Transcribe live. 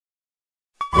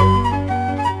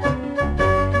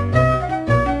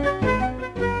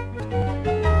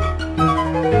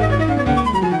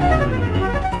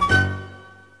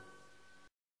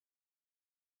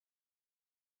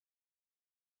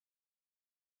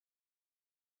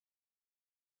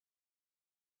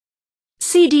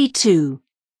CD2.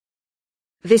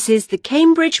 This is the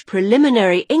Cambridge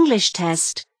Preliminary English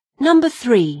Test, number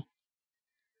 3.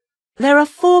 There are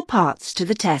 4 parts to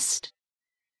the test.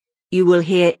 You will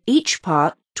hear each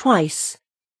part twice.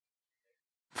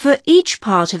 For each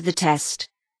part of the test,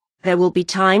 there will be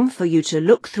time for you to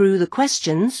look through the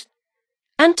questions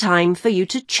and time for you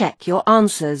to check your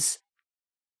answers.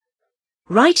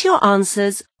 Write your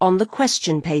answers on the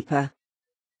question paper.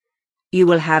 You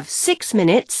will have 6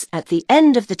 minutes at the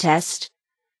end of the test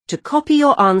to copy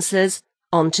your answers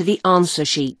onto the answer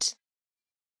sheet.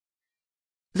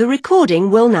 The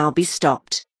recording will now be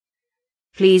stopped.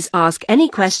 Please ask any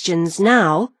questions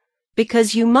now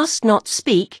because you must not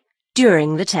speak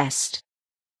during the test.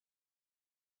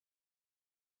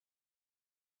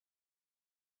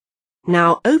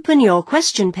 Now open your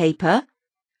question paper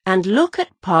and look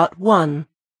at part 1.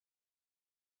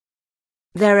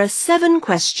 There are 7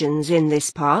 questions in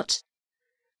this part.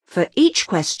 For each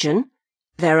question,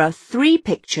 there are 3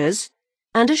 pictures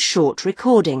and a short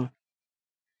recording.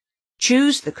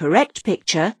 Choose the correct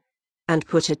picture and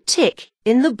put a tick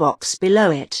in the box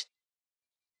below it.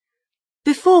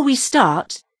 Before we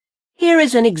start, here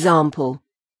is an example.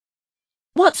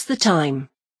 What's the time?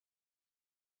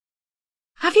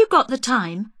 Have you got the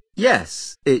time?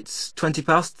 Yes, it's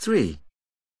 3:20.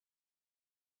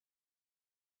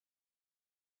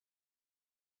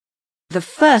 The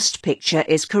first picture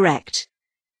is correct,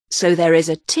 so there is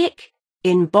a tick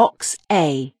in box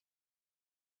A.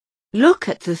 Look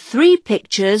at the 3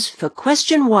 pictures for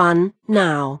question 1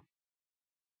 now.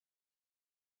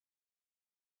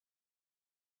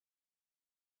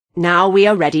 Now we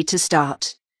are ready to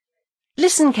start.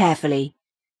 Listen carefully.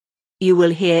 You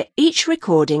will hear each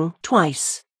recording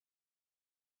twice.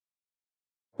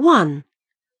 1.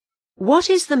 What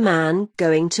is the man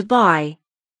going to buy?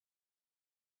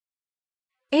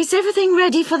 Is everything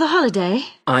ready for the holiday?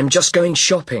 I'm just going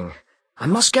shopping. I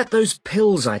must get those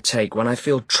pills I take when I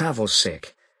feel travel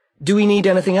sick. Do we need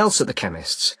anything else at the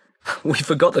chemist's? We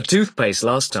forgot the toothpaste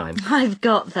last time. I've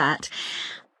got that.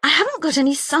 I haven't got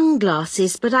any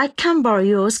sunglasses, but I can borrow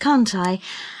yours, can't I?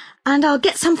 And I'll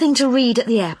get something to read at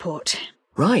the airport.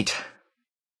 Right.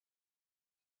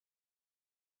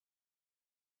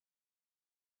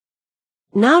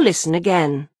 Now listen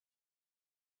again.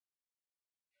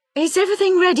 Is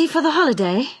everything ready for the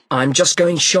holiday? I'm just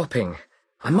going shopping.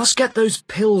 I must get those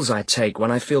pills I take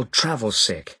when I feel travel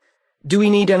sick. Do we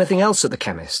need anything else at the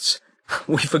chemist's?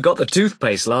 We forgot the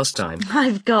toothpaste last time.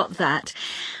 I've got that.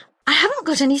 I haven't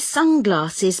got any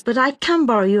sunglasses, but I can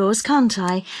borrow yours, can't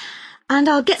I? And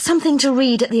I'll get something to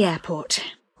read at the airport.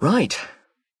 Right.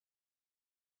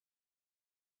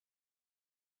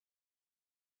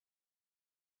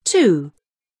 Two.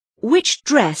 Which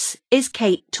dress is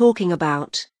Kate talking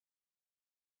about?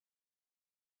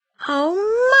 Oh,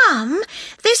 Mum,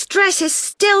 this dress is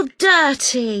still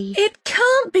dirty. It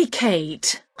can't be,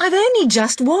 Kate. I've only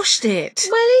just washed it.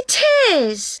 Well, it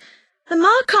is. The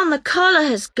mark on the collar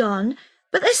has gone,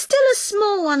 but there's still a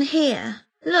small one here.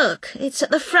 Look, it's at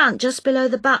the front just below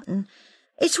the button.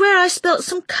 It's where I spilt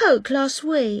some Coke last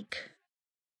week.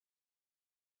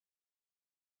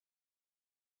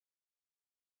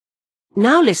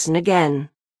 Now listen again.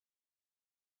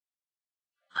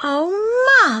 Oh,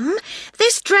 Mum,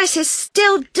 this dress is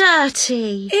still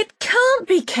dirty. It can't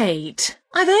be, Kate.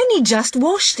 I've only just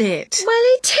washed it. Well,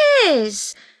 it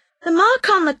is. The mark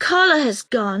on the collar has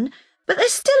gone, but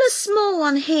there's still a small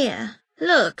one here.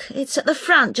 Look, it's at the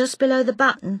front just below the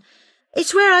button.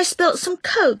 It's where I spilt some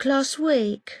Coke last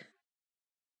week.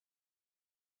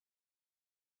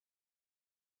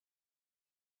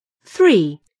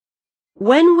 3.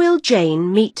 When will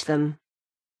Jane meet them?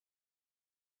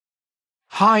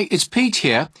 Hi, it's Pete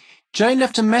here. Jane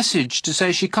left a message to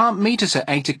say she can't meet us at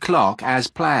 8 o'clock as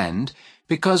planned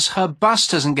because her bus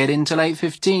doesn't get in till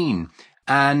 8:15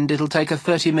 and it'll take her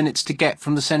 30 minutes to get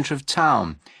from the centre of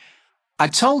town. I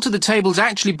told her the table's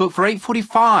actually booked for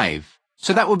 8:45,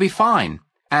 so that would be fine,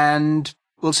 and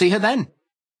we'll see her then.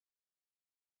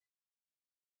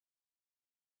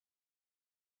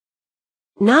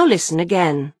 Now listen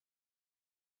again.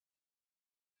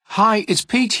 Hi, it's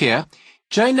Pete here.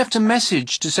 Jane left a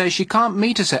message to say she can't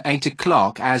meet us at 8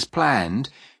 o'clock as planned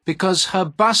because her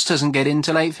bus doesn't get in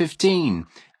till 8:15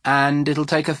 and it'll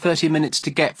take her 30 minutes to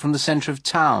get from the centre of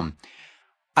town.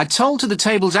 I told her the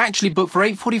table's actually booked for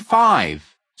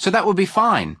 8:45, so that would be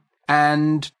fine,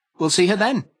 and we'll see her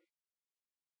then.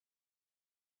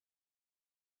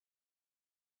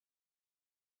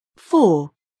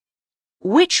 4.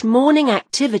 Which morning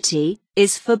activity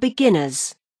is for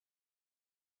beginners?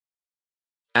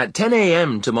 At 10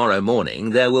 a.m. tomorrow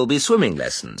morning, there will be swimming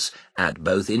lessons at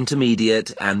both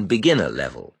intermediate and beginner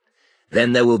level.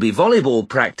 Then there will be volleyball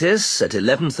practice at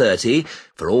 11:30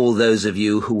 for all those of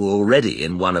you who are already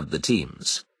in one of the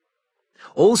teams.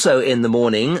 Also in the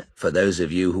morning, for those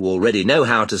of you who already know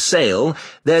how to sail,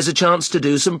 there's a chance to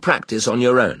do some practice on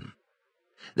your own.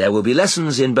 There will be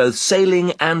lessons in both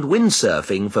sailing and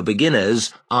windsurfing for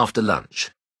beginners after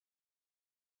lunch.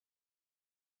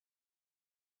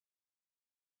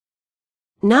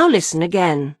 Now listen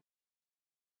again.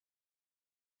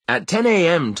 At 10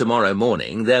 a.m. tomorrow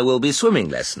morning, there will be swimming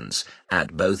lessons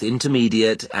at both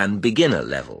intermediate and beginner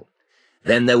level.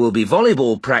 Then there will be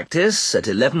volleyball practice at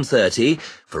 11:30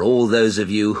 for all those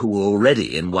of you who are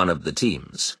already in one of the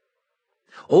teams.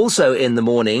 Also in the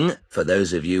morning, for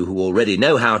those of you who already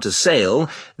know how to sail,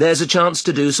 there's a chance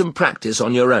to do some practice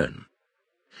on your own.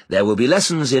 There will be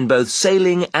lessons in both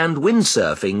sailing and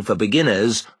windsurfing for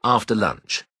beginners after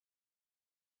lunch.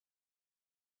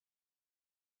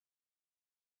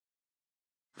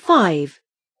 Five.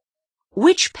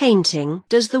 Which painting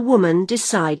does the woman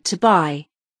decide to buy?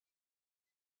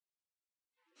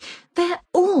 They're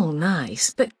all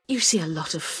nice, but you see a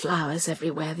lot of flowers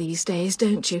everywhere these days,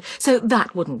 don't you? So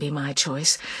that wouldn't be my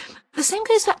choice. The same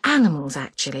goes for animals,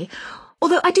 actually,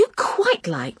 although I do quite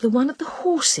like the one of the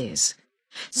horses.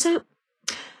 So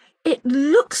it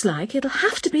looks like it'll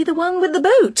have to be the one with the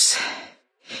boat.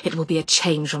 It will be a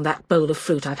change from that bowl of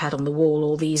fruit I've had on the wall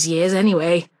all these years,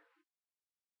 anyway.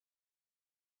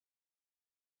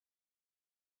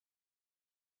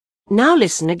 Now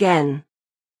listen again.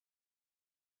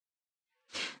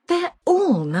 They're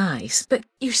all nice, but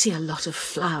you see a lot of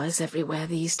flowers everywhere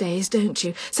these days, don't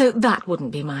you? So that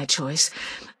wouldn't be my choice.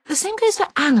 The same goes for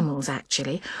animals,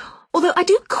 actually, although I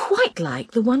do quite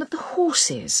like the one of the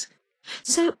horses.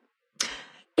 So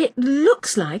it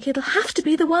looks like it'll have to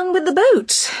be the one with the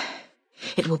boat.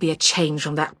 It will be a change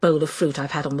from that bowl of fruit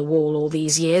I've had on the wall all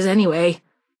these years, anyway.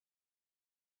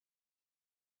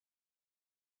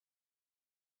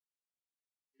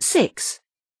 Six.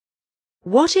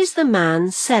 What is the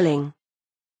man selling?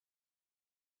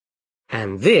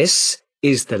 And this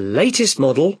is the latest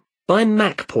model by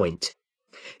MacPoint.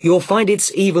 You'll find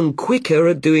it's even quicker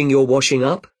at doing your washing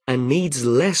up and needs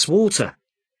less water.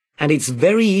 And it's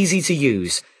very easy to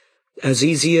use, as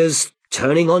easy as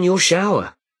turning on your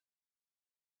shower.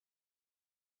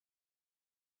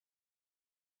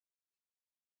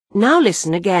 Now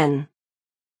listen again.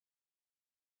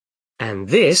 And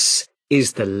this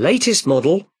is the latest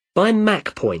model by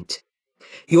MacPoint.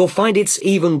 You'll find it's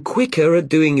even quicker at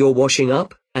doing your washing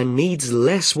up and needs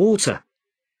less water.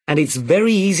 And it's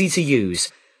very easy to use,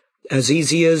 as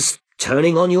easy as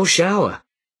turning on your shower.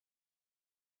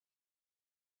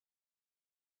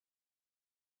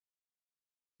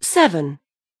 Seven.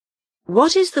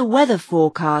 What is the weather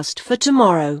forecast for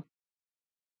tomorrow?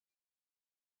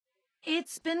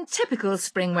 It's been typical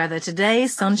spring weather today,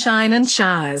 sunshine and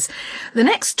showers. The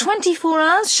next 24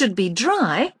 hours should be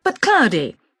dry but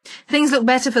cloudy. Things look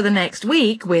better for the next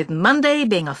week, with Monday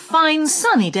being a fine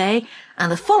sunny day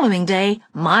and the following day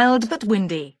mild but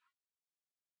windy.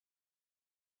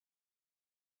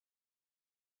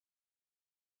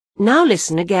 Now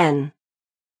listen again.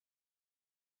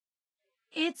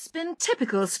 It's been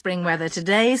typical spring weather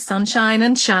today, sunshine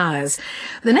and showers.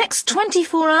 The next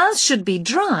 24 hours should be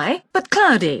dry but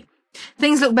cloudy.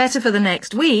 Things look better for the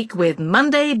next week, with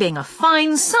Monday being a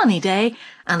fine sunny day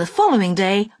and the following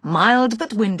day mild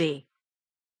but windy.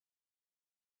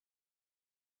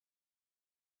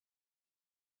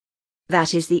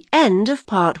 That is the end of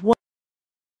part 1.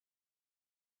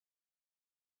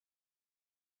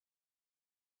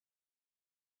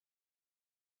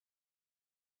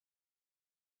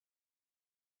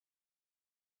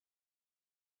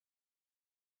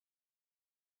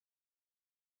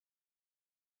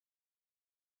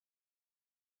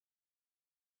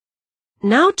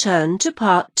 Now turn to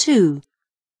part 2,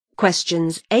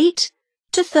 questions 8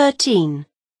 to 13.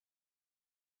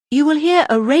 You will hear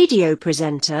a radio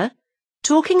presenter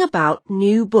talking about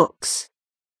new books.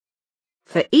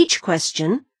 For each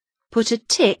question, put a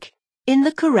tick in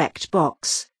the correct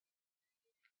box.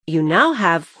 You now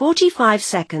have 45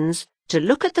 seconds to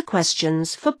look at the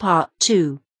questions for part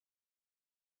 2.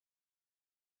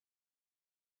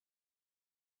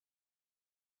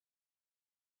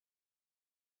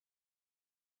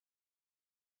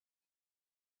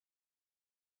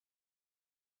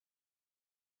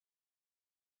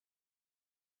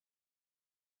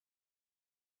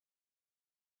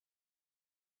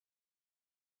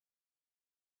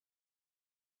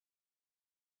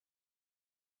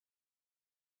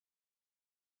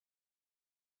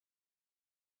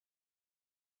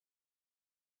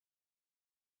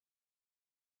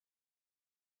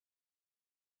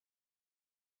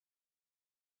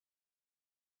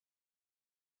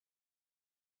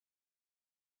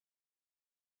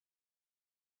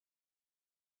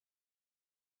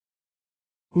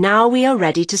 Now we are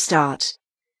ready to start.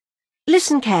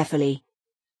 Listen carefully.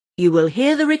 You will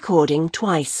hear the recording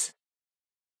twice.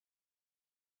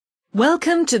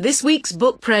 Welcome to this week's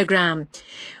book programme.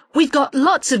 We've got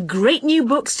lots of great new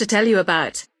books to tell you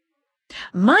about.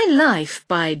 My Life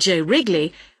by Joe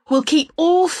Wrigley will keep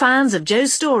all fans of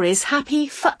Joe's stories happy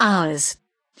for hours.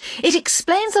 It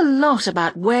explains a lot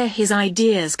about where his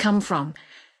ideas come from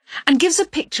and gives a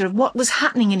picture of what was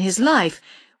happening in his life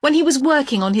when he was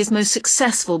working on his most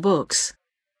successful books.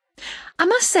 I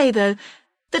must say, though,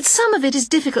 that some of it is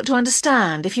difficult to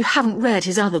understand if you haven't read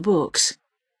his other books.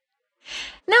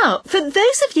 Now, for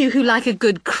those of you who like a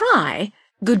good cry,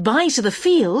 Goodbye to the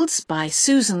Fields by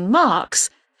Susan Marks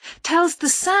tells the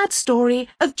sad story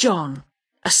of John,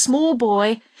 a small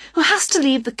boy who has to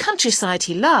leave the countryside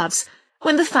he loves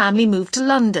when the family moved to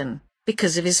London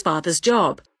because of his father's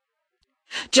job.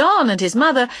 John and his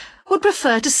mother would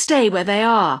prefer to stay where they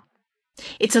are.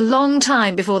 It's a long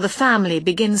time before the family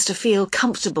begins to feel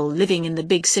comfortable living in the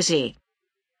big city.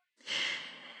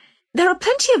 There are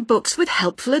plenty of books with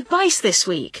helpful advice this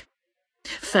week.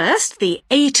 First, the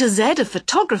A to Z of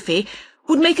photography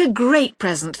would make a great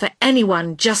present for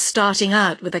anyone just starting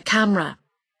out with a camera.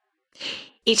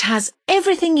 It has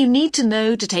everything you need to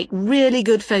know to take really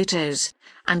good photos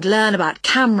and learn about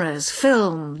cameras,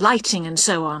 film, lighting and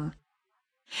so on.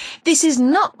 This is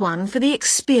not one for the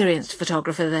experienced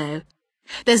photographer, though.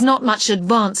 There's not much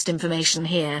advanced information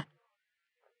here.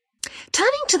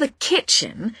 Turning to the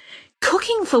kitchen,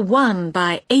 Cooking for One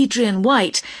by Adrian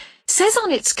White says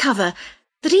on its cover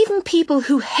that even people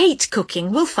who hate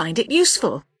cooking will find it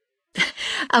useful.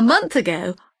 A month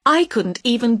ago, I couldn't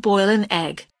even boil an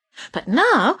egg, but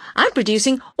now I'm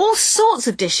producing all sorts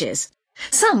of dishes,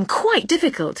 some quite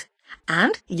difficult,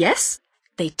 and yes,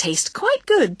 they taste quite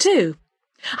good too.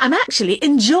 I'm actually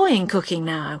enjoying cooking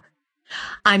now.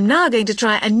 I'm now going to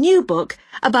try a new book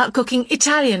about cooking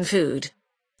Italian food.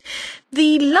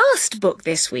 The last book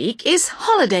this week is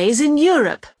Holidays in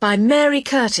Europe by Mary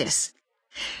Curtis.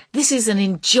 This is an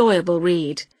enjoyable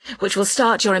read, which will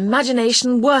start your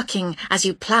imagination working as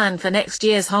you plan for next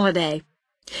year's holiday.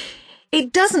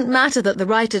 It doesn't matter that the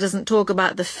writer doesn't talk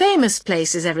about the famous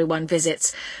places everyone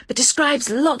visits, but describes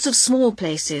lots of small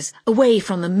places away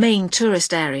from the main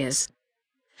tourist areas.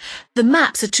 The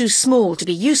maps are too small to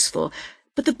be useful,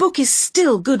 but the book is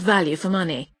still good value for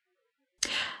money.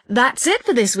 That's it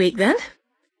for this week, then.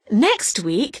 Next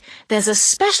week, there's a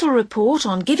special report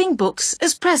on giving books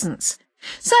as presents.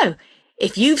 So,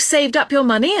 if you've saved up your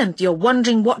money and you're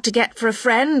wondering what to get for a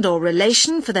friend or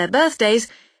relation for their birthdays,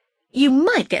 you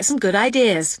might get some good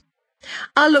ideas.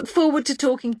 I'll look forward to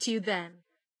talking to you then.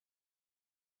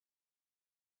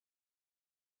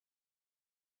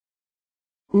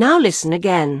 Now listen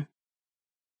again.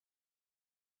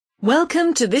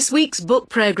 Welcome to this week's book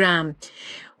programme.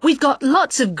 We've got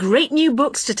lots of great new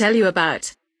books to tell you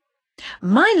about.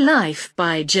 My Life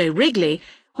by Joe Wrigley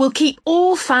will keep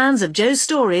all fans of Joe's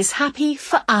stories happy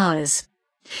for hours.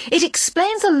 It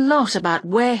explains a lot about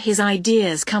where his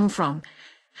ideas come from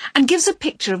and gives a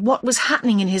picture of what was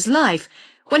happening in his life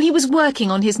when he was working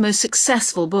on his most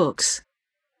successful books.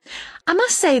 I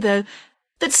must say, though,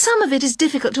 that some of it is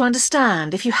difficult to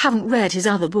understand if you haven't read his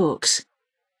other books.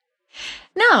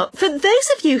 Now, for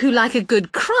those of you who like a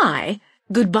good cry,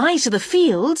 Goodbye to the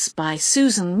Fields by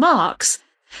Susan Marks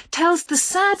tells the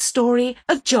sad story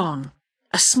of John,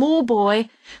 a small boy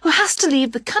who has to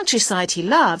leave the countryside he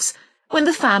loves when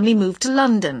the family moved to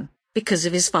London because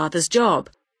of his father's job.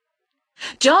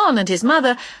 John and his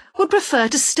mother would prefer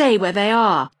to stay where they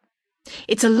are.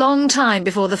 It's a long time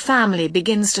before the family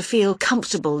begins to feel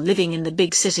comfortable living in the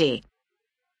big city.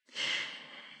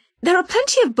 There are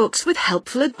plenty of books with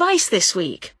helpful advice this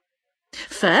week.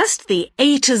 First, the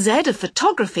A to Z of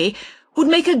photography would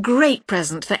make a great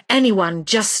present for anyone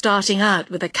just starting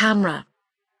out with a camera.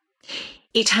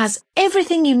 It has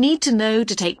everything you need to know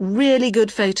to take really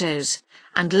good photos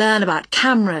and learn about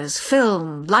cameras,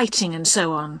 film, lighting and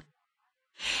so on.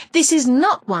 This is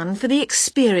not one for the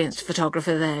experienced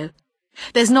photographer, though.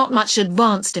 There's not much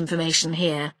advanced information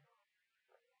here.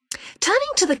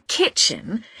 Turning to the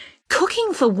kitchen,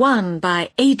 Cooking for One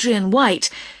by Adrian White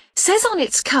says on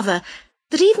its cover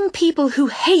that even people who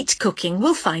hate cooking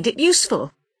will find it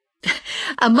useful.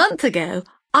 A month ago,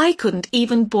 I couldn't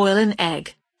even boil an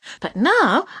egg, but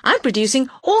now I'm producing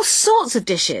all sorts of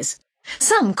dishes,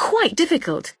 some quite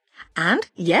difficult, and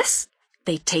yes,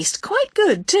 they taste quite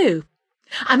good too.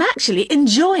 I'm actually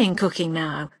enjoying cooking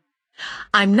now.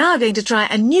 I'm now going to try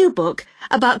a new book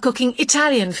about cooking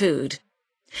Italian food.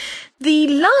 The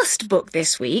last book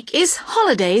this week is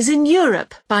Holidays in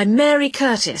Europe by Mary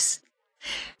Curtis.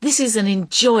 This is an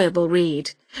enjoyable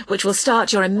read, which will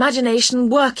start your imagination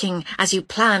working as you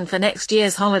plan for next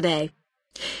year's holiday.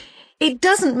 It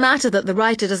doesn't matter that the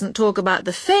writer doesn't talk about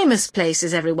the famous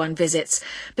places everyone visits,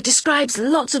 but describes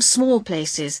lots of small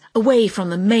places away from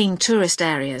the main tourist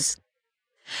areas.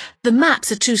 The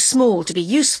maps are too small to be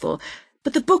useful,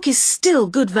 but the book is still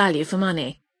good value for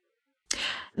money.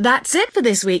 That's it for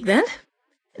this week then.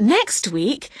 Next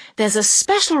week, there's a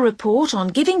special report on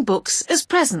giving books as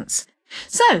presents.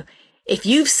 So, if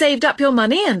you've saved up your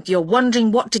money and you're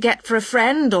wondering what to get for a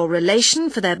friend or relation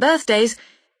for their birthdays,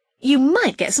 you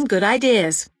might get some good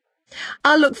ideas.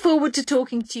 I'll look forward to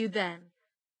talking to you then.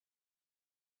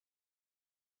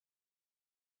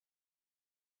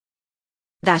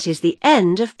 That is the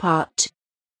end of part 2.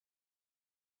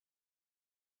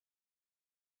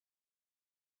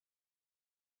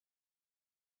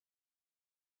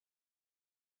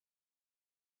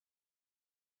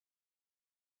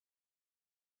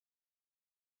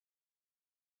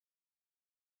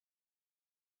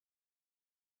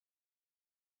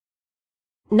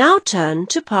 Now turn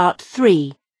to part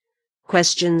 3,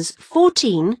 questions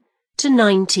 14 to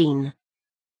 19.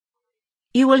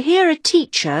 You will hear a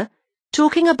teacher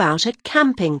talking about a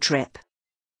camping trip.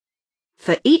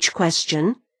 For each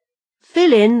question,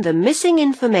 fill in the missing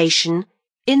information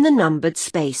in the numbered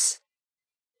space.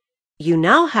 You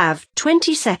now have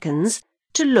 20 seconds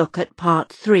to look at part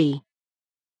 3.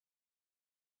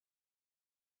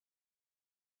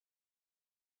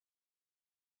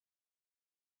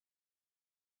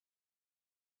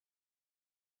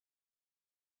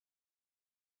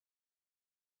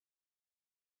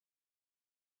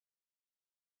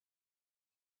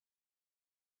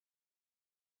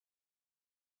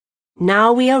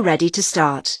 Now we are ready to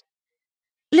start.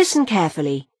 Listen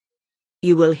carefully.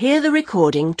 You will hear the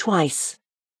recording twice.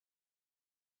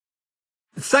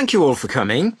 Thank you all for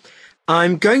coming.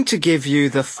 I'm going to give you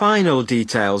the final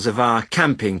details of our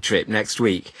camping trip next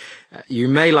week. You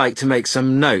may like to make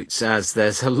some notes as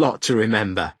there's a lot to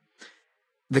remember.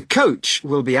 The coach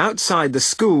will be outside the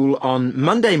school on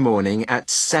Monday morning at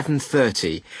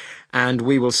 7:30 and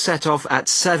we will set off at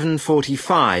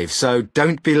 7:45, so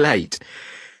don't be late.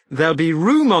 There'll be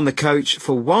room on the coach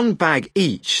for 1 bag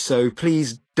each, so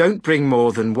please don't bring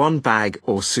more than 1 bag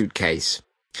or suitcase.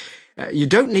 You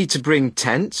don't need to bring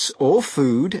tents or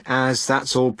food, as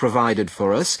that's all provided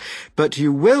for us, but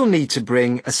you will need to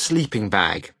bring a sleeping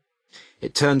bag.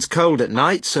 It turns cold at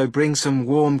night, so bring some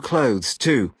warm clothes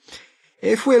too.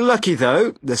 If we're lucky,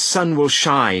 though, the sun will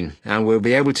shine, and we'll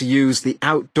be able to use the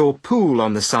outdoor pool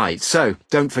on the site, so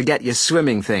don't forget your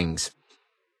swimming things.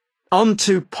 On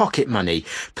to pocket money.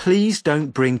 Please don't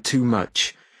bring too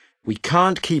much. We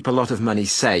can't keep a lot of money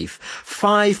safe.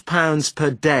 £5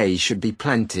 per day should be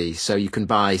plenty, so you can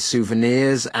buy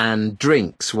souvenirs and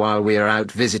drinks while we are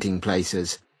out visiting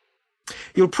places.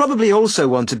 You'll probably also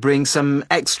want to bring some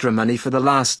extra money for the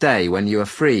last day when you are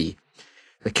free.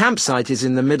 The campsite is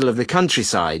in the middle of the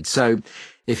countryside, so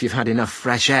if you've had enough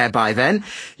fresh air by then,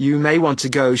 you may want to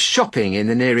go shopping in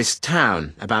the nearest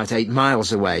town, about 8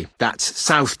 miles away. That's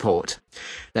Southport.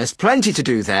 There's plenty to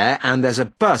do there, and there's a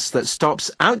bus that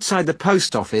stops outside the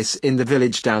post office in the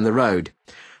village down the road.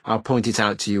 I'll point it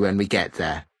out to you when we get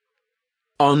there.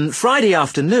 On Friday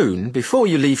afternoon, before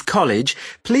you leave college,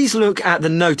 please look at the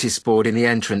notice board in the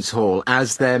entrance hall,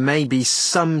 as there may be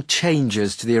some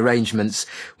changes to the arrangements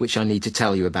which I need to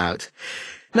tell you about.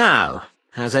 Now,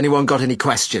 has anyone got any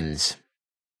questions?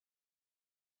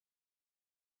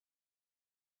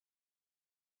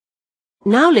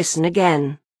 Now listen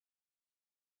again.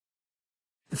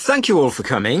 Thank you all for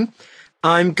coming.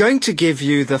 I'm going to give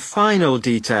you the final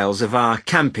details of our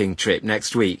camping trip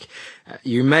next week.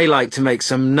 You may like to make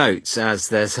some notes as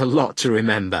there's a lot to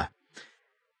remember.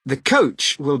 The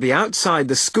coach will be outside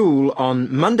the school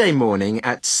on Monday morning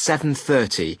at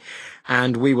 7:30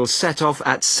 and we will set off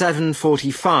at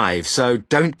 7:45, so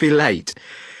don't be late.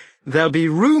 There'll be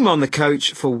room on the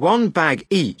coach for 1 bag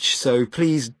each, so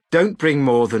please don't bring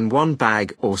more than 1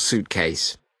 bag or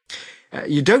suitcase.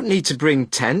 You don't need to bring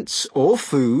tents or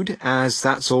food, as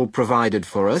that's all provided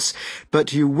for us,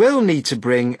 but you will need to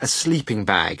bring a sleeping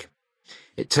bag.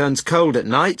 It turns cold at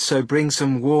night, so bring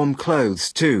some warm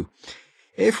clothes too.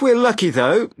 If we're lucky,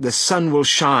 though, the sun will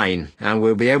shine, and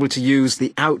we'll be able to use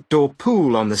the outdoor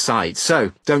pool on the site,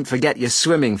 so don't forget your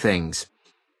swimming things.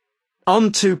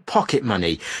 On to pocket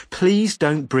money. Please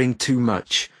don't bring too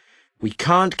much. We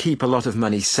can't keep a lot of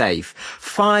money safe.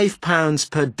 £5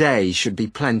 per day should be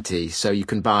plenty, so you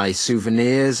can buy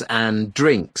souvenirs and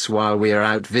drinks while we are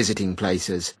out visiting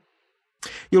places.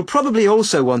 You'll probably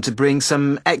also want to bring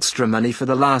some extra money for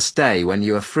the last day when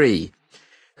you are free.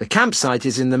 The campsite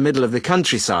is in the middle of the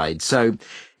countryside, so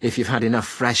If you've had enough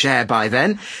fresh air by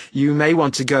then, you may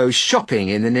want to go shopping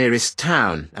in the nearest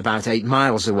town, about 8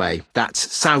 miles away.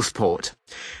 That's Southport.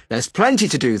 There's plenty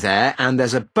to do there, and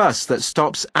there's a bus that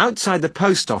stops outside the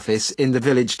post office in the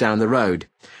village down the road.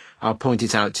 I'll point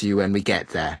it out to you when we get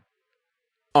there.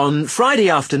 On Friday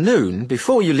afternoon,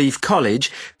 before you leave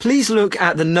college, please look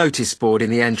at the notice board in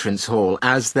the entrance hall,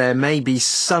 as there may be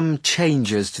some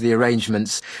changes to the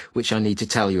arrangements which I need to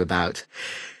tell you about.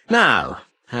 Now,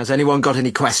 has anyone got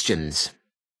any questions?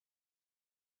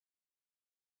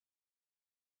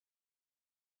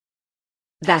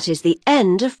 That is the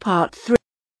end of part 3.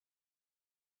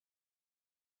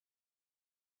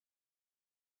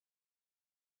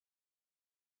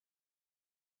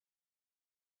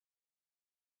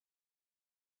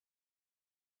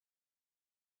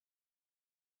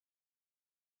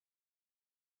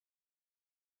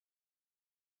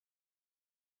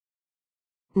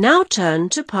 Now turn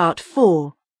to part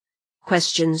 4,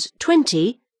 questions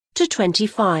 20 to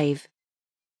 25.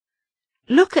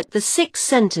 Look at the 6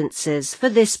 sentences for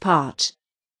this part.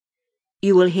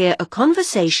 You will hear a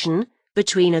conversation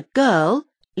between a girl,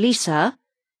 Lisa,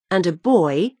 and a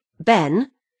boy,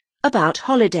 Ben, about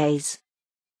holidays.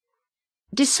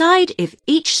 Decide if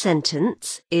each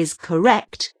sentence is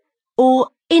correct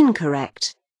or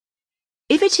incorrect.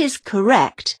 If it is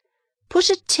correct, put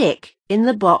a tick in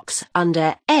the box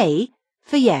under A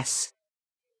for yes.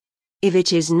 If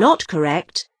it is not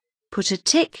correct, put a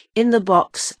tick in the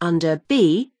box under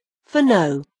B for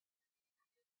no.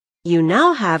 You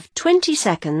now have 20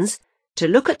 seconds to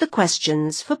look at the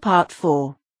questions for part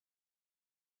 4.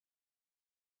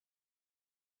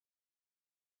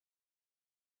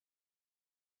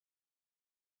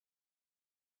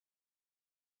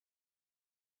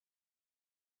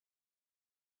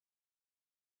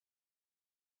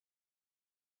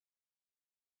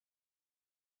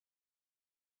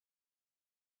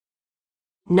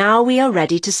 Now we are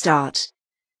ready to start.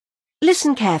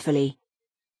 Listen carefully.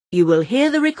 You will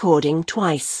hear the recording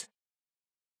twice.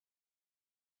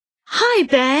 Hi,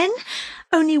 Ben.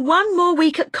 Only one more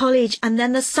week at college and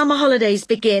then the summer holidays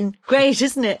begin. Great,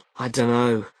 isn't it? I don't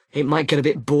know. It might get a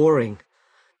bit boring.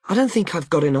 I don't think I've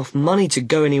got enough money to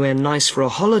go anywhere nice for a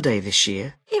holiday this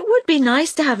year. It would be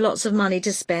nice to have lots of money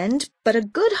to spend, but a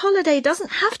good holiday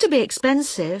doesn't have to be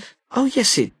expensive. Oh,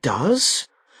 yes, it does.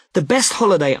 The best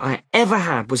holiday I ever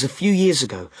had was a few years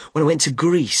ago when I went to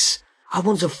Greece. I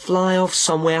want to fly off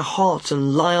somewhere hot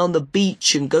and lie on the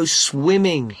beach and go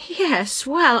swimming. Yes,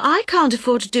 well, I can't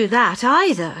afford to do that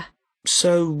either.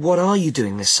 So what are you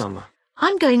doing this summer?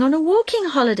 I'm going on a walking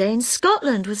holiday in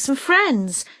Scotland with some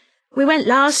friends. We went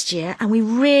last year and we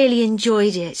really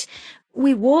enjoyed it.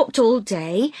 We walked all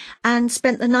day and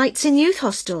spent the nights in youth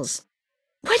hostels.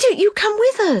 Why don't you come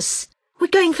with us? We're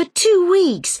going for 2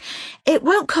 weeks. It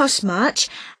won't cost much,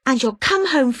 and you'll come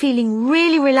home feeling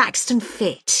really relaxed and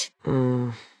fit.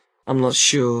 I'm not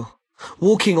sure.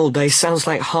 Walking all day sounds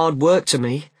like hard work to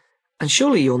me. And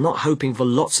surely you're not hoping for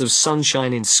lots of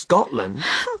sunshine in Scotland?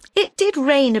 It did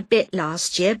rain a bit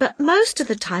last year, but most of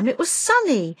the time it was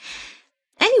sunny.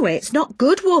 Anyway, it's not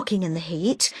good walking in the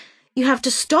heat. You have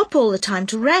to stop all the time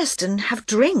to rest and have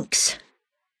drinks.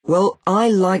 Well, I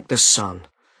like the sun.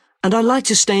 And I like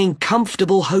to stay in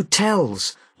comfortable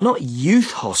hotels, not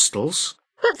youth hostels.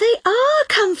 But they are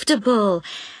comfortable.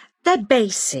 They're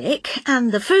basic,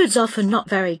 and the food's often not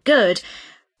very good,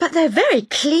 but they're very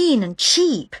clean and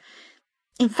cheap.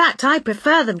 In fact, I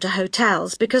prefer them to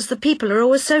hotels because the people are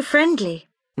always so friendly.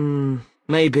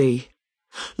 Maybe.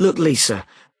 Look, Lisa,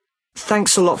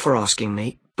 thanks a lot for asking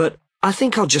me, but I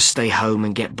think I'll just stay home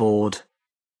and get bored.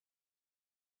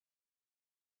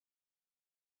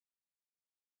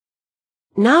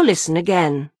 Now listen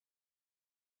again.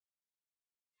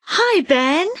 Hi,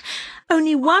 Ben.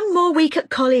 Only one more week at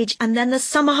college and then the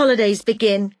summer holidays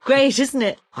begin. Great, isn't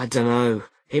it? I don't know.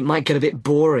 It might get a bit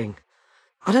boring.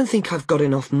 I don't think I've got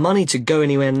enough money to go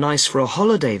anywhere nice for a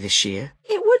holiday this year.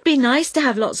 It would be nice to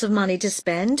have lots of money to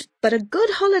spend, but a good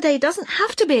holiday doesn't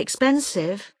have to be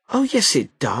expensive. Oh, yes,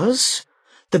 it does.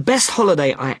 The best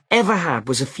holiday I ever had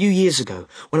was a few years ago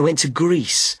when I went to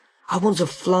Greece. I want to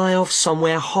fly off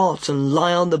somewhere hot and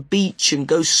lie on the beach and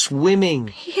go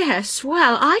swimming. Yes,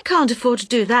 well, I can't afford to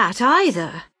do that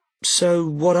either. So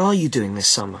what are you doing this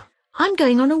summer? I'm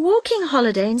going on a walking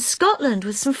holiday in Scotland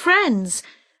with some friends.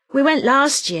 We went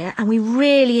last year and we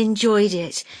really enjoyed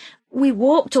it. We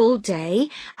walked all day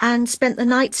and spent the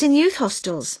nights in youth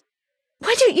hostels.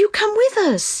 Why don't you come with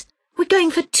us? We're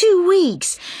going for 2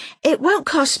 weeks. It won't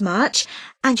cost much,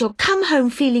 and you'll come home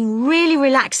feeling really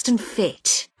relaxed and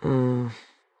fit. I'm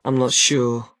not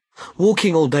sure.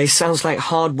 Walking all day sounds like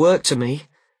hard work to me.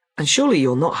 And surely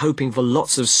you're not hoping for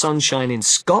lots of sunshine in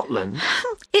Scotland?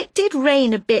 It did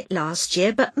rain a bit last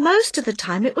year, but most of the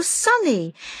time it was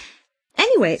sunny.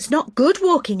 Anyway, it's not good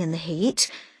walking in the heat.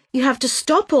 You have to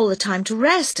stop all the time to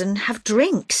rest and have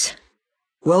drinks.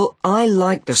 Well, I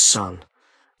like the sun.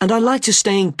 And I like to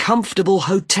stay in comfortable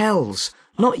hotels,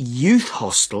 not youth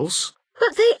hostels.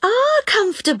 But they are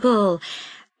comfortable.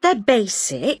 They're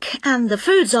basic, and the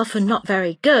food's often not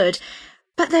very good,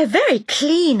 but they're very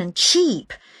clean and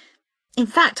cheap. In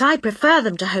fact, I prefer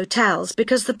them to hotels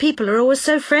because the people are always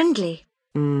so friendly.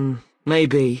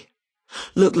 Maybe.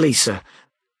 Look, Lisa,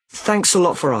 thanks a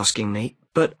lot for asking me,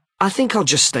 but I think I'll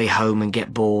just stay home and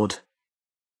get bored.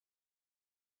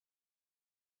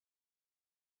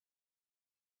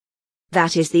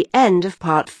 That is the end of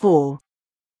part 4.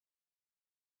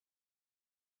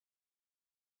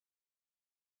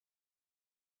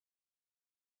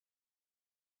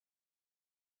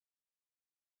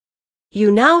 You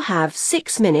now have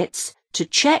 6 minutes to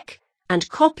check and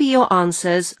copy your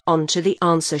answers onto the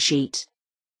answer sheet.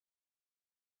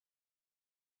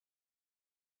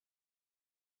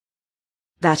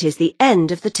 That is the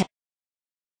end of the test.